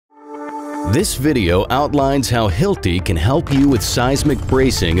This video outlines how Hilti can help you with seismic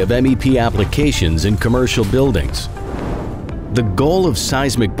bracing of MEP applications in commercial buildings. The goal of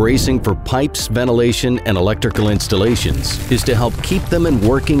seismic bracing for pipes, ventilation, and electrical installations is to help keep them in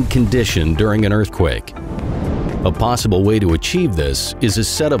working condition during an earthquake. A possible way to achieve this is a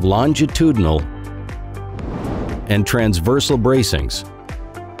set of longitudinal and transversal bracings,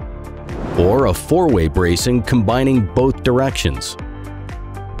 or a four-way bracing combining both directions.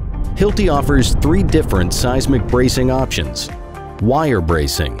 Hilti offers three different seismic bracing options: wire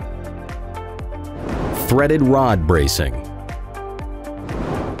bracing, threaded rod bracing,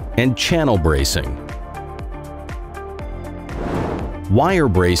 and channel bracing. Wire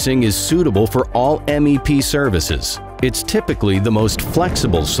bracing is suitable for all MEP services. It's typically the most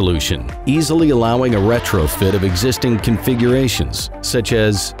flexible solution, easily allowing a retrofit of existing configurations, such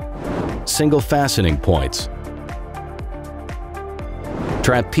as single fastening points,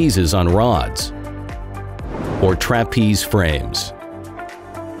 trapezes on rods, or trapeze frames.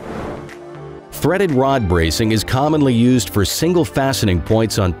 Threaded rod bracing is commonly used for single fastening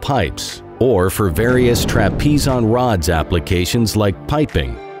points on pipes or for various trapeze on rods applications like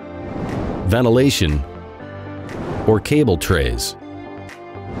piping, ventilation, or cable trays.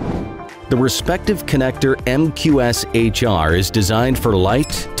 The respective connector MQS-HR is designed for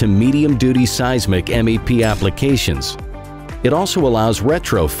light to medium-duty seismic MEP applications. It also allows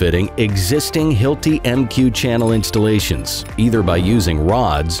retrofitting existing Hilti MQ channel installations, either by using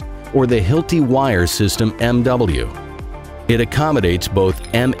rods or the Hilti wire system MW. It accommodates both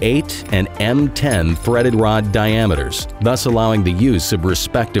M8 and M10 threaded rod diameters, thus allowing the use of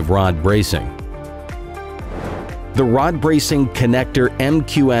respective rod bracing. The rod bracing connector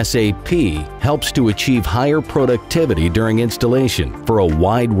MQSAP helps to achieve higher productivity during installation for a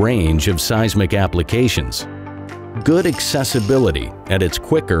wide range of seismic applications. Good accessibility and its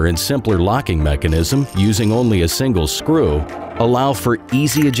quicker and simpler locking mechanism using only a single screw allow for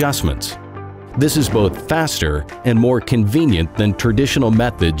easy adjustments. This is both faster and more convenient than traditional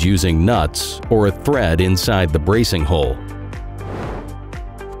methods using nuts or a thread inside the bracing hole.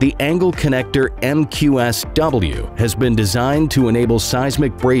 The angle connector MQSW has been designed to enable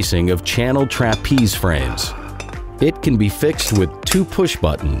seismic bracing of channel trapeze frames. It can be fixed with two push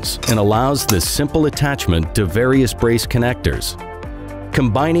buttons and allows the simple attachment to various brace connectors.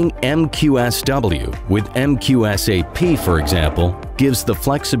 Combining MQSW with MQSAP, for example, gives the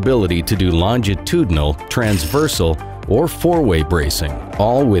flexibility to do longitudinal, transversal, or four-way bracing,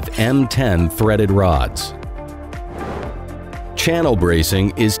 all with M10 threaded rods. Channel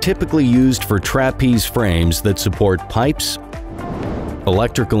bracing is typically used for trapeze frames that support pipes,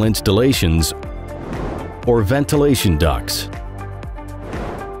 electrical installations, or ventilation ducts.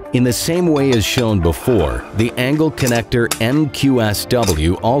 In the same way as shown before, the angle connector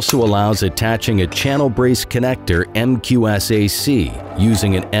MQSW also allows attaching a channel brace connector MQSAC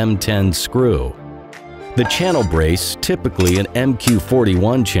using an M10 screw. The channel brace, typically an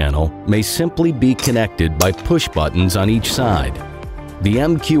MQ41 channel, may simply be connected by push buttons on each side. The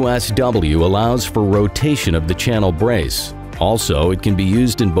MQSW allows for rotation of the channel brace. Also, it can be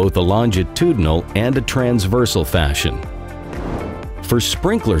used in both a longitudinal and a transversal fashion. For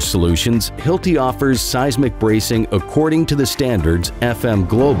sprinkler solutions, Hilti offers seismic bracing according to the standards FM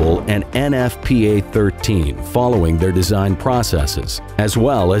Global and NFPA 13 following their design processes, as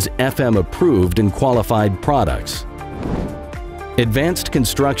well as FM approved and qualified products. Advanced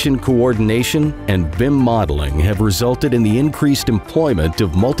construction coordination and BIM modeling have resulted in the increased employment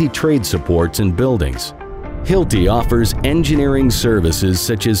of multi-trade supports in buildings. Hilti offers engineering services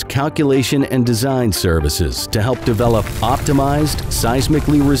such as calculation and design services to help develop optimized,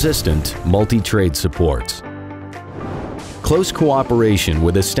 seismically resistant multi-trade supports. Close cooperation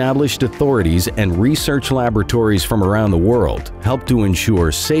with established authorities and research laboratories from around the world help to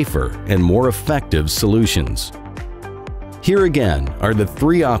ensure safer and more effective solutions. Here again are the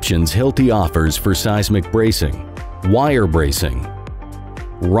three options Hilti offers for seismic bracing: wire bracing,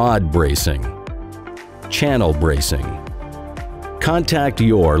 rod bracing, channel bracing. Contact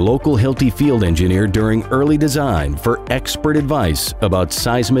your local Hilti field engineer during early design for expert advice about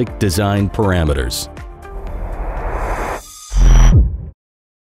seismic design parameters.